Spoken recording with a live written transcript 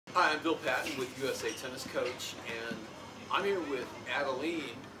Hi, I'm Bill Patton with USA Tennis Coach, and I'm here with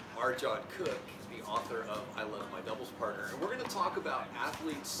Adeline Arjad-Cook, the author of I Love My Doubles Partner, and we're going to talk about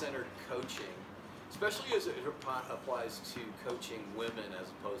athlete-centered coaching, especially as it applies to coaching women as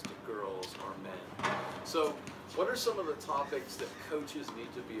opposed to girls or men. So, what are some of the topics that coaches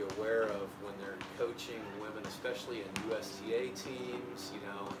need to be aware of when they're coaching women, especially in USTA teams,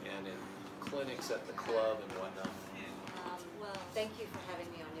 and in clinics at the club and whatnot? Well, thank you for having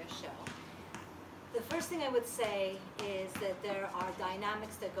me on your show. The first thing I would say is that there are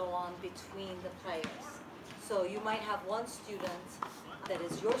dynamics that go on between the players. So you might have one student that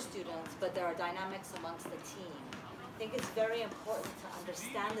is your student, but there are dynamics amongst the team. I think it's very important to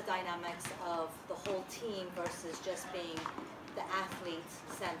understand the dynamics of the whole team versus just being the athlete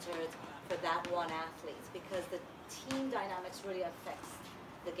centered for that one athlete, because the team dynamics really affects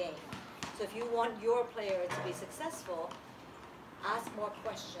the game. So if you want your player to be successful, ask more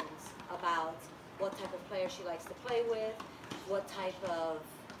questions about what type of player she likes to play with,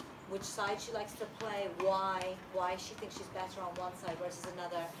 which side she likes to play, why she thinks she's better on one side versus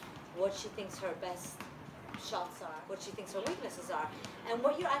another, what she thinks her best shots are, what she thinks her weaknesses are. And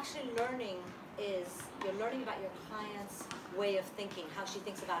what you're actually learning is, you're learning about your client's way of thinking, how she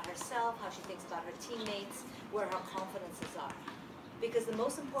thinks about herself, how she thinks about her teammates, where her confidences are. Because the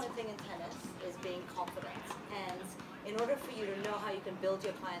most important thing in tennis is being confident. And in order for you to know how you can build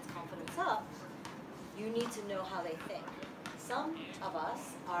your client's confidence up, you need to know how they think. Some of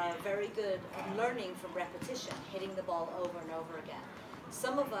us are very good at learning from repetition, hitting the ball over and over again.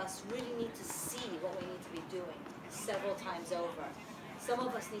 Some of us really need to see what we need to be doing several times over. Some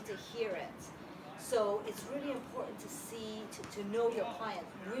of us need to hear it. So it's really important to see, to know your client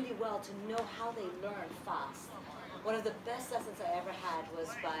really well, to know how they learn fast. One of the best lessons I ever had was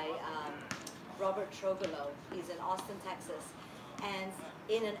by Robert Trogolo. He's in Austin, Texas. And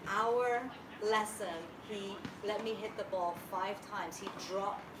in an hour lesson, he let me hit the ball 5 times. He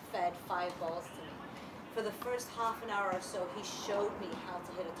drop-fed 5 balls to me. For the first half an hour or so, he showed me how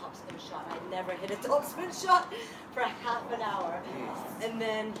to hit a topspin shot. I never hit a topspin shot for half an hour. And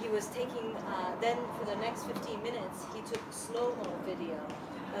then he was taking, then for the next 15 minutes, he took slow-mo video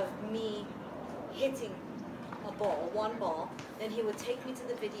of me hitting a ball, one ball. Then he would take me to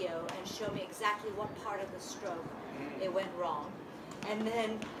the video and show me exactly what part of the stroke it went wrong. And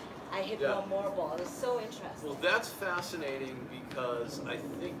then I hit one more ball. It was so interesting. Well, that's fascinating, because I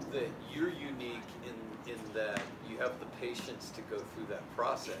think that you're unique in that you have the patience to go through that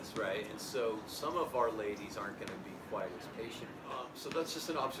process, right? And so some of our ladies aren't going to be quite as patient. So that's just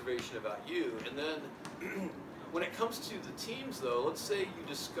an observation about you. And then when it comes to the teams, though, let's say you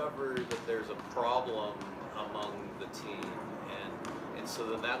discover that there's a problem among the team, and so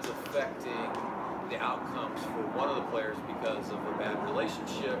then that's affecting the outcomes for one of the players because of a bad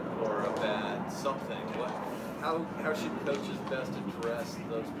relationship or a bad something. How should coaches best address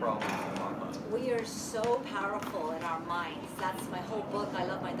those problems that pop up? We are so powerful in our minds. That's my whole book, I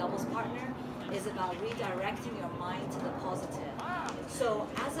Love My Doubles Partner, is about redirecting your mind to the positive. So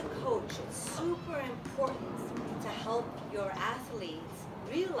as a coach, it's super important to help your athletes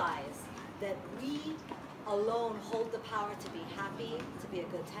realize that we alone hold the power to be happy, to be a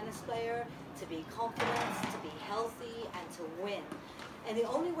good tennis player, to be confident, to be healthy, and to win. And the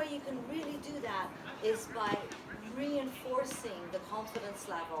only way you can really do that is by reinforcing the confidence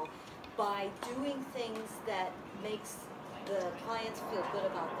level, by doing things that makes the clients feel good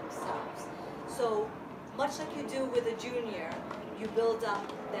about themselves. So much like you do with a junior, you build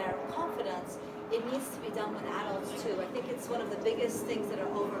up their confidence. It needs to be done with adults too. I think it's one of the biggest things that are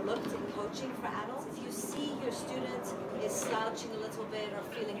overlooked in coaching for adults. If you see your student is slouching a little bit or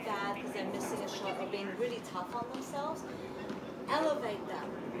feeling bad because they're missing a shot or being really tough on themselves, elevate them.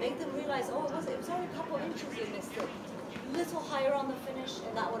 Make them realize, oh, it was only a couple inches you missed it. A little higher on the finish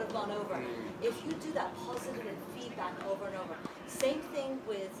and that would have gone over. If you do that positive feedback over and over. Same thing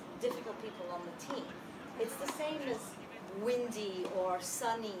with difficult people on the team. It's the same as windy or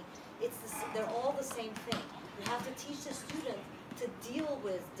sunny. They're all the same thing. You have to teach the student to deal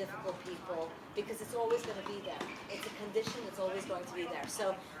with difficult people because it's always going to be there. It's a condition that's always going to be there.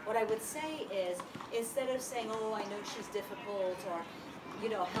 So what I would say is, instead of saying, oh, I know she's difficult, or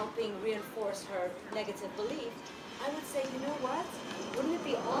helping reinforce her negative belief, I would say, you know what? Wouldn't it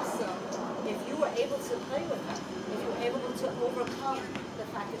be awesome if you were able to play with her? If you were able to overcome the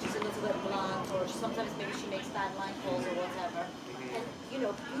fact that she's a little bit blunt, or sometimes maybe she makes bad line calls or whatever. And, be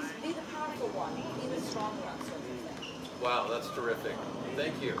the powerful one, be the strong one, sort of thing. Wow, that's terrific.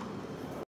 Thank you.